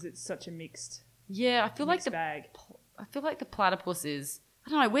everyone because it's such a mixed... Yeah, I feel like bag. I feel like the platypus is... I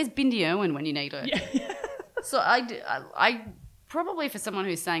don't know, where's Bindi Irwin when you need her? Yeah. So I probably, for someone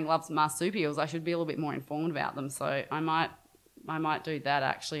who's saying loves marsupials, I should be a little bit more informed about them. So I might do that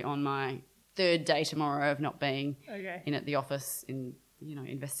actually on my 3rd day tomorrow of not being in at the office and, you know,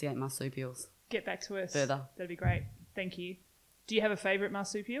 investigate marsupials. Get back to us. Further. That'd be great. Thank you. Do you have a favourite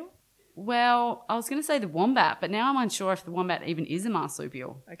marsupial? Well, I was going to say the wombat, but now I'm unsure if the wombat even is a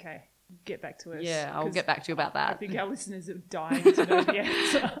marsupial. Okay. Get back to us. Yeah, I'll get back to you about that. I think our listeners are dying to know the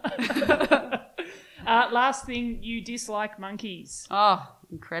answer. Last thing, you dislike monkeys. Oh,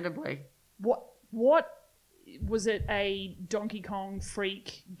 incredibly. What was it, a Donkey Kong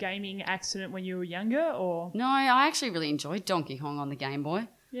freak gaming accident when you were younger, or? No, I actually really enjoyed Donkey Kong on the Game Boy.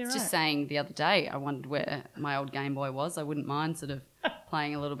 Yeah, right. Just saying the other day, I wondered where my old Game Boy was. I wouldn't mind sort of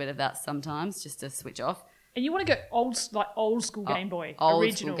playing a little bit of that sometimes just to switch off. And you want to go old school Game Boy, old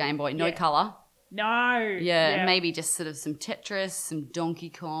original. School Game Boy, no colour. No. Yeah, maybe just sort of some Tetris, some Donkey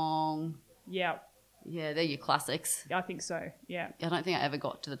Kong. Yeah. Yeah, they're your classics. I think so, yeah. I don't think I ever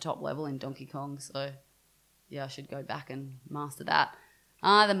got to the top level in Donkey Kong, so yeah, I should go back and master that.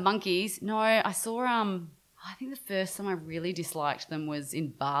 The monkeys. No, I saw, I think the first time I really disliked them was in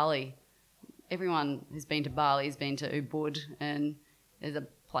Bali. Everyone who's been to Bali has been to Ubud, and there's a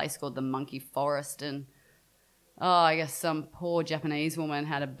place called the Monkey Forest, and I guess some poor Japanese woman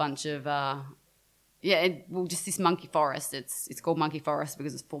had a bunch of, just this monkey forest. It's called Monkey Forest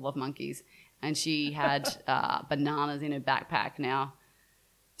because it's full of monkeys. And she had bananas in her backpack. Now,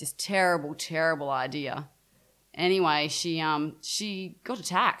 just terrible, terrible idea. anyway, she got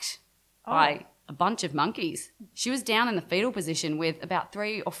attacked by a bunch of monkeys. She was down in the fetal position with about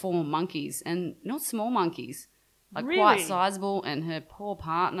 3 or 4 monkeys, and not small monkeys, like Really? quite sizable, and her poor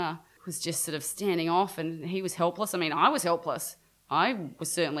partner was just sort of standing off, and he was helpless. I mean, I was helpless. I was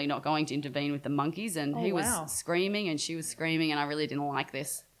certainly not going to intervene with the monkeys, and he was screaming and she was screaming, and I really didn't like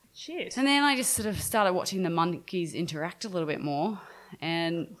this. Shit. And then I just sort of started watching the monkeys interact a little bit more,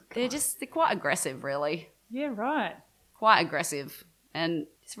 and they're quite aggressive, really. Yeah, right. Quite aggressive, and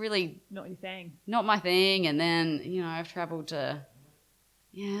it's really Not your thing. not my thing. And then, I've travelled to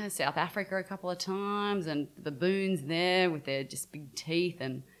South Africa a couple of times, and the baboons there with their just big teeth,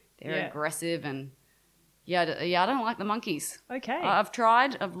 and they're aggressive, and I don't like the monkeys. Okay. I've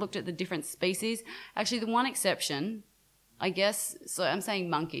looked at the different species. Actually, the one exception, I guess, so I'm saying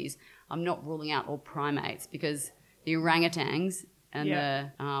monkeys. I'm not ruling out all primates, because the orangutans and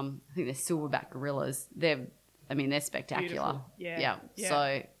I think they're silverback gorillas, they're spectacular. Beautiful. Yeah.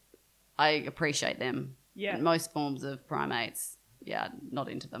 So I appreciate them. Yeah. Most forms of primates, not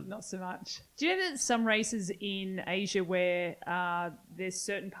into them. Not so much. Do you know that some races in Asia where there's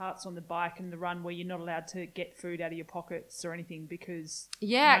certain parts on the bike and the run where you're not allowed to get food out of your pockets or anything because...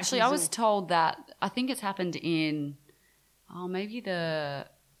 Yeah, actually, I was told that. I think it's happened in, is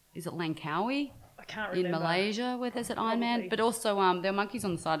it Langkawi? I can't remember. In Malaysia where there's an Ironman. But also there are monkeys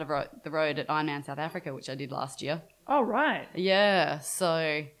on the side of the road at Ironman South Africa, which I did last year. Oh, right. Yeah,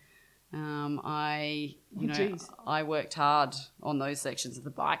 so... I worked hard on those sections of the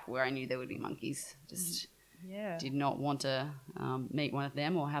bike where I knew there would be monkeys. Just did not want to meet one of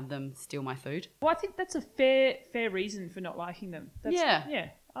them or have them steal my food. Well, I think that's a fair reason for not liking them. That's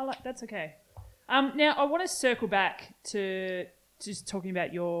okay. Now I want to circle back to just talking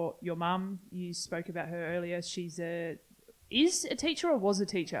about your mum. You spoke about her earlier. She's is a teacher or was a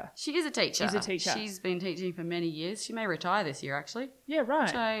teacher? She is a teacher. She's a teacher. She's been teaching for many years. She may retire this year, actually. Yeah, right.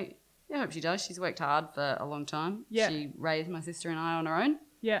 So I hope she does. She's worked hard for a long time. Yeah. She raised my sister and I on her own.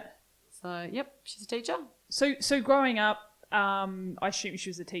 Yeah. So, yep, she's a teacher. So growing up, I assume she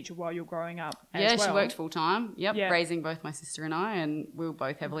was a teacher while you're growing up as well. She worked full time. Yep, raising both my sister and I, and we were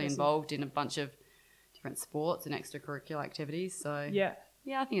both heavily involved in a bunch of different sports and extracurricular activities. So, I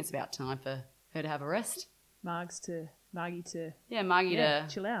think it's about time for her to have a rest. Margie to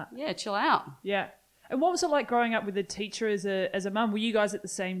chill out. Yeah, chill out. Yeah. And what was it like growing up with a teacher as a mum? Were you guys at the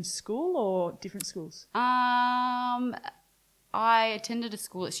same school or different schools? I attended a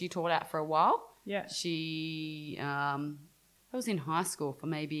school that she taught at for a while. Yeah. She, I was in high school for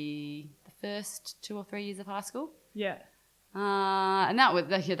maybe the first 2 or 3 years of high school. Yeah. And that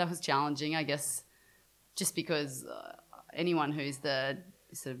was challenging, I guess, just because anyone who's the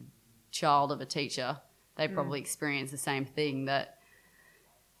sort of child of a teacher, they probably experience the same thing, that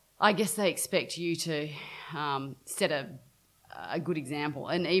I guess they expect you to set a good example,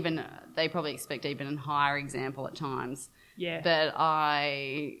 and even they probably expect even a higher example at times. Yeah. But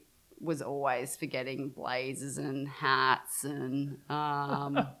I was always forgetting blazers and hats, and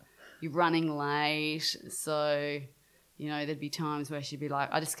you're running late. So, there'd be times where she'd be like,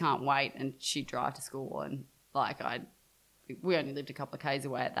 I just can't wait, and she'd drive to school, and we only lived a couple of k's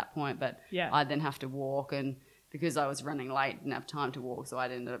away at that point, but I'd then have to walk, and because I was running late, didn't have time to walk, so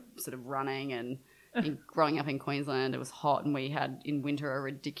I'd ended up sort of running. And growing up in Queensland, it was hot, and we had in winter a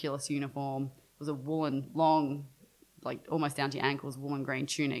ridiculous uniform. It was a woolen, long, like almost down to your ankles, woolen green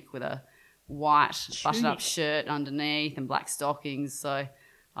tunic with a white button-up shirt underneath and black stockings. So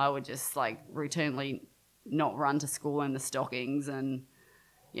I would just routinely not run to school in the stockings, and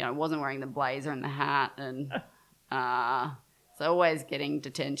wasn't wearing the blazer and the hat, and so always getting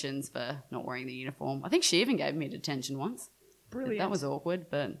detentions for not wearing the uniform. I think she even gave me a detention once. Brilliant. That was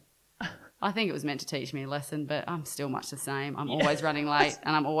awkward, but I think it was meant to teach me a lesson, but I'm still much the same. I'm always running late,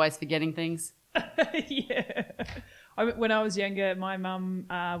 and I'm always forgetting things. Yeah. When I was younger, my mum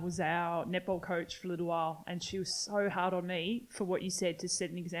was our netball coach for a little while, and she was so hard on me for what you said, to set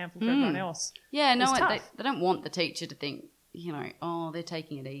an example for everyone else. Yeah, no, they don't want the teacher to think, they're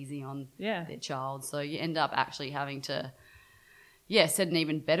taking it easy on their child. So you end up actually having to, set an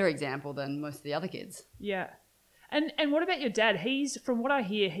even better example than most of the other kids. Yeah. And what about your dad? From what I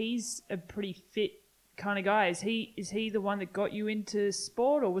hear, he's a pretty fit kind of guy. Is he the one that got you into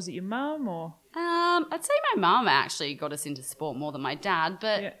sport, or was it your mum, or? I'd say my mum actually got us into sport more than my dad,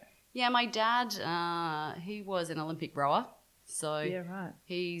 but my dad, he was an Olympic rower, so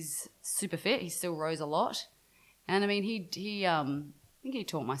he's super fit. He still rows a lot, and I mean he I think he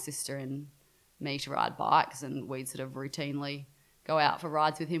taught my sister and me to ride bikes, and we'd sort of routinely go out for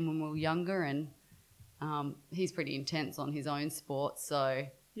rides with him when we were younger, and he's pretty intense on his own sport, so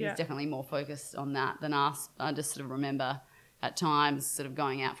He's definitely more focused on that than us. I just sort of remember at times sort of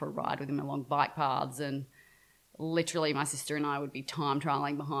going out for a ride with him along bike paths, and literally my sister and I would be time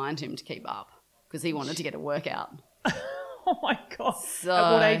trialing behind him to keep up because he wanted to get a workout. Oh my God. So,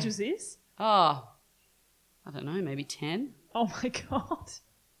 at what age was this? Oh, I don't know, maybe 10. Oh my God.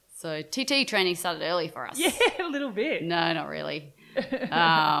 So TT training started early for us. Yeah, a little bit. No, not really.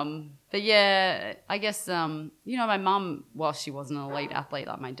 But yeah, I guess, my mum, while she wasn't an elite athlete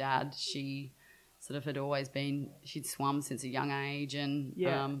like my dad, she sort of had always been, she'd swum since a young age, and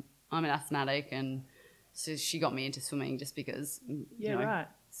I'm an asthmatic, and so she got me into swimming just because,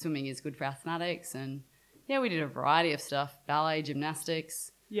 swimming is good for asthmatics. And yeah, we did a variety of stuff, ballet,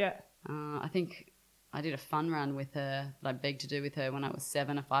 gymnastics. Yeah. I think I did a fun run with her that I begged to do with her when I was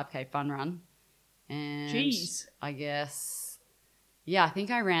 7, a 5K fun run. And Jeez. I guess, I think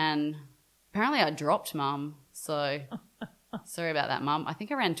I ran, apparently I dropped Mum. So sorry about that, Mum. I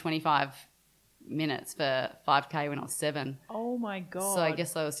think I ran 25 minutes for 5K when I was 7. Oh my God. So I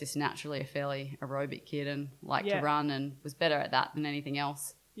guess I was just naturally a fairly aerobic kid and liked to run and was better at that than anything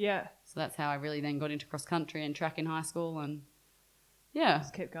else. Yeah. So that's how I really then got into cross country and track in high school, and yeah.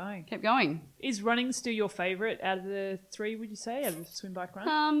 Just kept going. Kept going. Is running still your favourite out of the 3, would you say, out of swim, bike,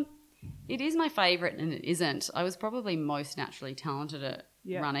 run? It is my favourite and it isn't. I was probably most naturally talented at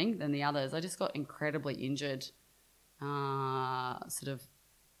running than the others. I just got incredibly injured sort of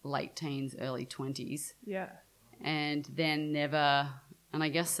late teens, early 20s. Yeah. And then never, and I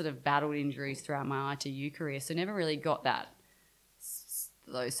guess sort of battled injuries throughout my ITU career, so never really got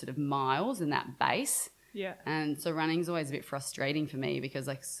those sort of miles and that base. Yeah. And so running's always a bit frustrating for me because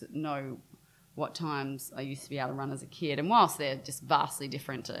I know what times I used to be able to run as a kid. And whilst they're just vastly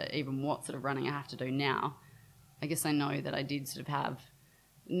different to even what sort of running I have to do now, I guess I know that I did sort of have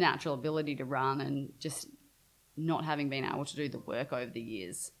natural ability to run and just not having been able to do the work over the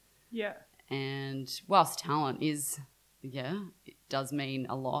years. Yeah. And whilst talent is, it does mean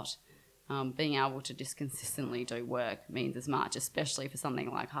a lot. Being able to just consistently do work means as much, especially for something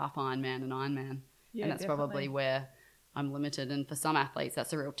like half Ironman and Ironman. Yeah, and that's definitely. probably where I'm limited. And for some athletes,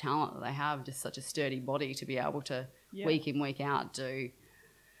 that's a real talent that they have, just such a sturdy body to be able to week in, week out do,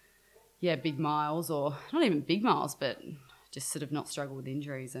 big miles, or not even big miles, but just sort of not struggle with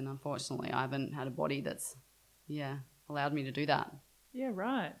injuries. And unfortunately, I haven't had a body that's, allowed me to do that. Yeah,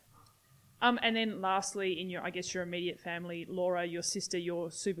 right. And then lastly, in your immediate family, Laura, your sister,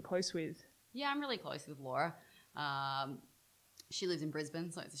 you're super close with. Yeah, I'm really close with Laura. She lives in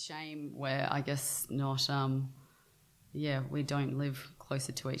Brisbane, so it's a shame where I guess not, we don't live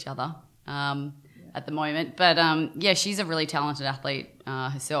closer to each other at the moment. But, she's a really talented athlete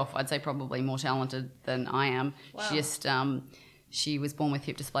herself. I'd say probably more talented than I am. Wow. She just, she was born with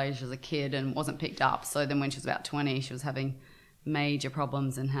hip dysplasia as a kid and wasn't picked up. So then when she was about 20, she was having major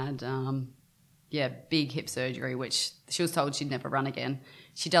problems and had, big hip surgery, which she was told she'd never run again.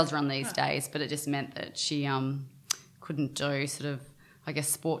 She does run these days, but it just meant that she couldn't do sort of, I guess,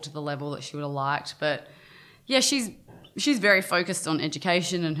 sport to the level that she would have liked. But she's very focused on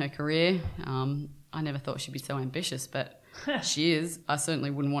education and her career. I never thought she'd be so ambitious, but she is. I certainly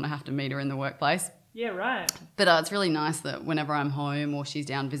wouldn't want to have to meet her in the workplace. Yeah, right. But it's really nice that whenever I'm home or she's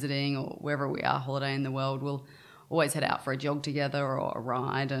down visiting or wherever we are, holiday in the world, we'll always head out for a jog together or a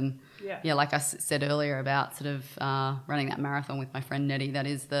ride. And like I said earlier about sort of running that marathon with my friend Nettie, that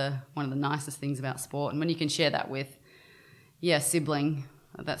is one of the nicest things about sport. And when you can share that with sibling,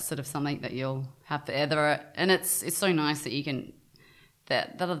 that's sort of something that you'll have forever. And it's so nice that you can,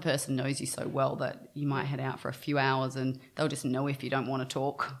 that other person knows you so well that you might head out for a few hours and they'll just know if you don't want to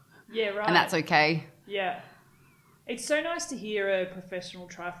talk. Yeah, right. And that's okay. Yeah. It's so nice to hear a professional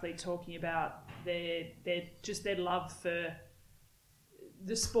triathlete talking about their love for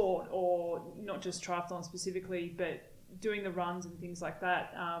the sport, or not just triathlon specifically, but doing the runs and things like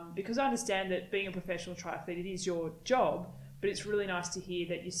that. Because I understand that being a professional triathlete, it is your job, but it's really nice to hear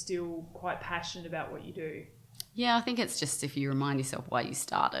that you're still quite passionate about what you do. Yeah, I think it's just if you remind yourself why you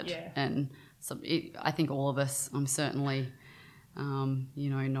started. Yeah. And so I think all of us, I'm certainly,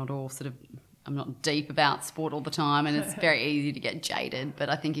 not all sort of, I'm not deep about sport all the time, and it's very easy to get jaded, but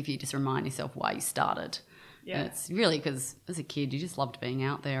I think if you just remind yourself why you started, and it's really because as a kid you just loved being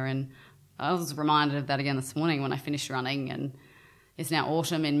out there. And I was reminded of that again this morning when I finished running, and it's now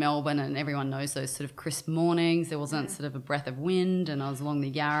autumn in Melbourne and everyone knows those sort of crisp mornings. There wasn't sort of a breath of wind, and I was along the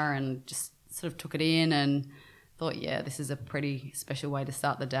Yarra and just sort of took it in and thought, this is a pretty special way to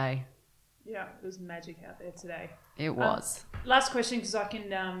start the day. Yeah, it was magic out there today. It was. Last question, because I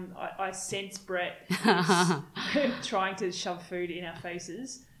can, I sense Brett trying to shove food in our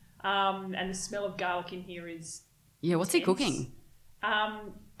faces, and the smell of garlic in here is what's he intense. cooking?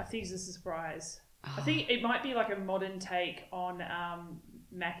 I think it's a surprise. I think it might be like a modern take on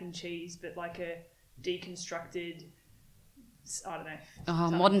mac and cheese, but like a deconstructed, I don't know.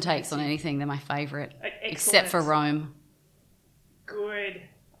 Oh, modern takes on anything, they're my favourite. Excellent. Except for Rome. Good.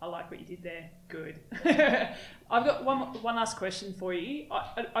 I like what you did there. Good. I've got one last question for you.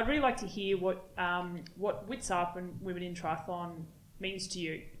 I'd really like to hear what Wits Up and Women in Triathlon means to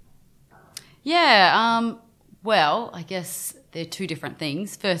you. Yeah, well, I guess they're two different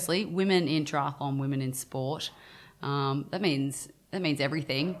things. Firstly, women in triathlon, women in sport. That means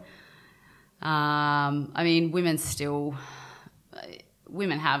everything. I mean, women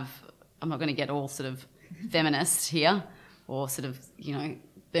have, I'm not going to get all sort of feminist here or sort of,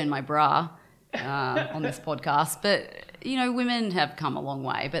 burn my bra on this podcast, but, women have come a long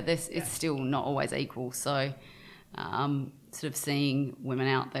way, but it's still not always equal. So sort of seeing women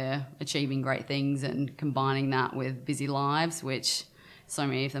out there achieving great things and combining that with busy lives, which so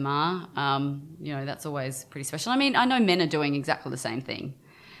many of them are, that's always pretty special. I mean, I know men are doing exactly the same thing,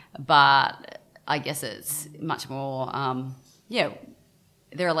 but I guess it's much more,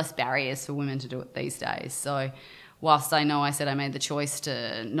 there are less barriers for women to do it these days. So whilst I know I said I made the choice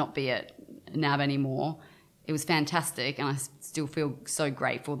to not be at NAB anymore, it was fantastic, and I still feel so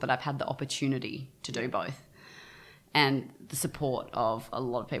grateful that I've had the opportunity to do both and the support of a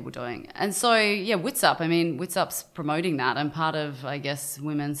lot of people doing it. And so, Wits Up, Wits Up's promoting that, and part of, I guess,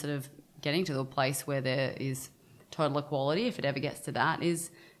 women sort of getting to the place where there is total equality, if it ever gets to that,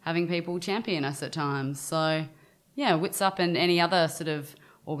 is having people champion us at times. So, Wits Up and any other sort of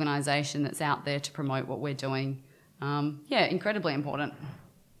organisation that's out there to promote what we're doing, incredibly important.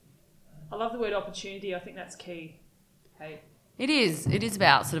 I love the word opportunity. I think that's key. Hey. It is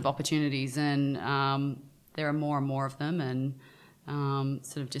about sort of opportunities, and there are more and more of them, and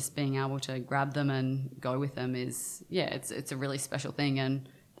sort of just being able to grab them and go with them is, it's a really special thing. And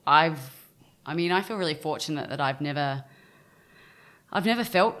I feel really fortunate that I've never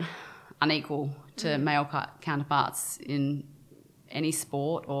felt unequal to male counterparts in any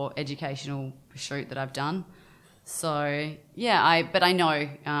sport or educational pursuit that I've done. So but I know,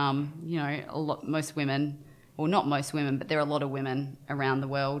 most women, well, not most women, but there are a lot of women around the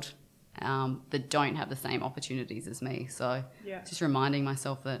world that don't have the same opportunities as me. So just reminding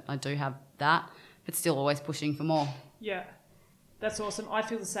myself that I do have that, but still always pushing for more. Yeah, that's awesome. I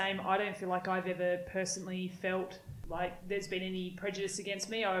feel the same. I don't feel like I've ever personally felt like there's been any prejudice against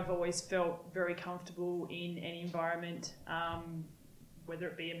me. I've always felt very comfortable in any environment, whether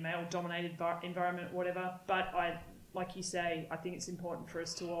it be a male-dominated environment or whatever. But like you say, I think it's important for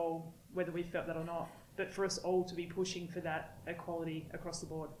us to all, whether we felt that or not, but for us all to be pushing for that equality across the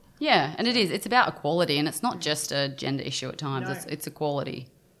board. Yeah, and it is. It's about equality, and it's not just a gender issue at times. No. It's equality.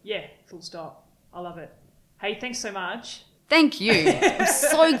 Yeah, full stop. I love it. Hey, thanks so much. Thank you. I'm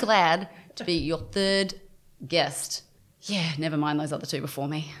so glad to be your third guest. Yeah, never mind those other two before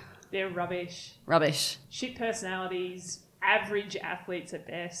me. They're rubbish. Rubbish. Shit personalities, average athletes at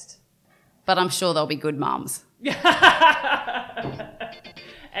best. But I'm sure they'll be good mums. And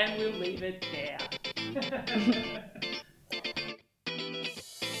we'll leave it there.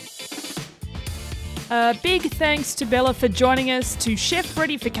 Big thanks to Bella for joining us, to Chef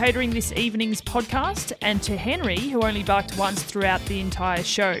Freddie for catering this evening's podcast, and to Henry, who only barked once throughout the entire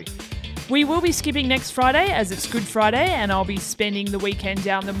show. We will be skipping next Friday as it's Good Friday, and I'll be spending the weekend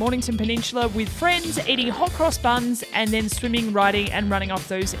down the Mornington Peninsula with friends, eating hot cross buns and then swimming, riding and running off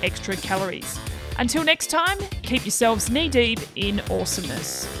those extra calories. Until next time, keep yourselves knee deep in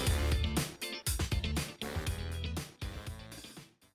awesomeness.